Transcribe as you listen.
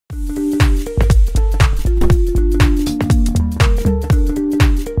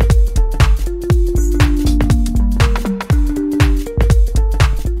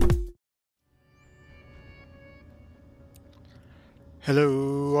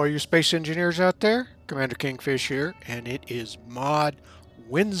Hello, all you space engineers out there. Commander Kingfish here, and it is Mod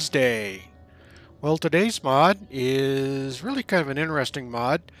Wednesday. Well, today's mod is really kind of an interesting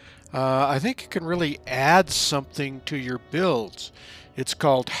mod. I think it can really add something to your builds. It's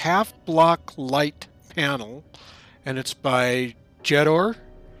called Half Block Light Panel, and it's by Jethor,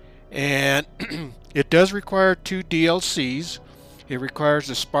 and it does require 2 DLCs. It requires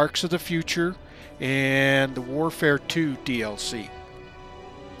the Sparks of the Future and the Warfare 2 DLC.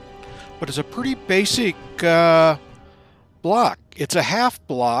 But it's a pretty basic block. It's a half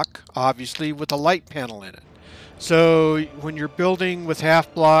block, obviously, with a light panel in it. So when you're building with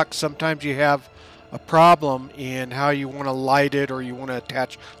half blocks, sometimes you have a problem in how you want to light it, or you want to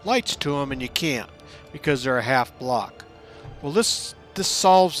attach lights to them and you can't because they're a half block. Well, this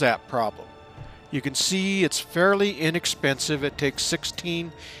solves that problem. You can see it's fairly inexpensive. It takes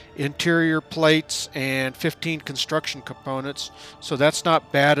 16 interior plates and 15 construction components, so that's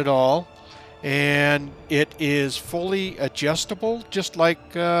not bad at all. And it is fully adjustable, just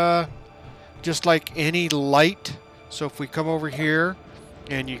like any light. So if we come over here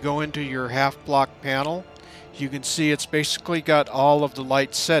and you go into your half block panel, you can see it's basically got all of the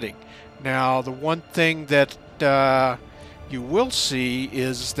light setting. Now, the one thing that you will see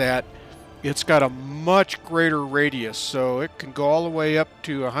is that it's got a much greater radius, so it can go all the way up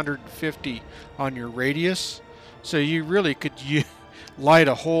to 150 on your radius. So you really could light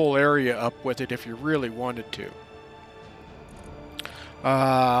a whole area up with it if you really wanted to.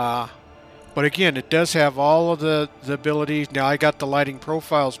 But again, it does have all of the abilities. Now I got the lighting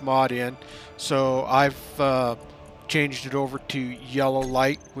profiles mod in, so I've changed it over to yellow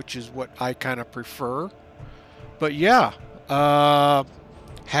light, which is what I kind of prefer. But yeah,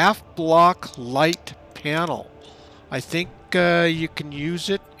 half block light panel. I think you can use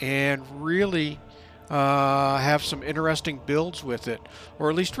it and really have some interesting builds with it, or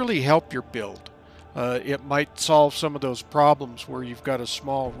at least really help your build. It might solve some of those problems where you've got a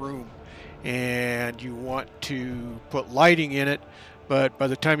small room and you want to put lighting in it, but by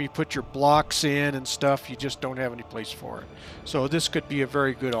the time you put your blocks in and stuff, you just don't have any place for it. So this could be a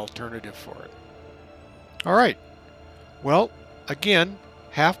very good alternative for it. All right. Well, again,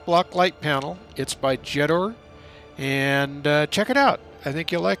 half block light panel. It's by Jethor, and check it out. I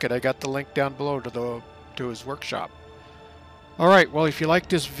think you'll like it. I got the link down below to his workshop. All right, well, if you like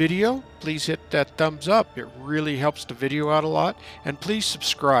this video, please hit that thumbs up. It really helps the video out a lot. And please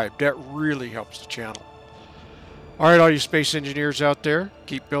subscribe. That really helps the channel. All right, all you space engineers out there,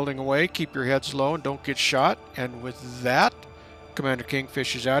 keep building away, keep your heads low, and don't get shot. And with that, Commander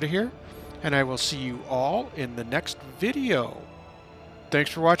Kingfish is out of here, and I will see you all in the next video. Thanks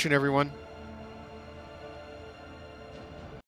for watching, everyone.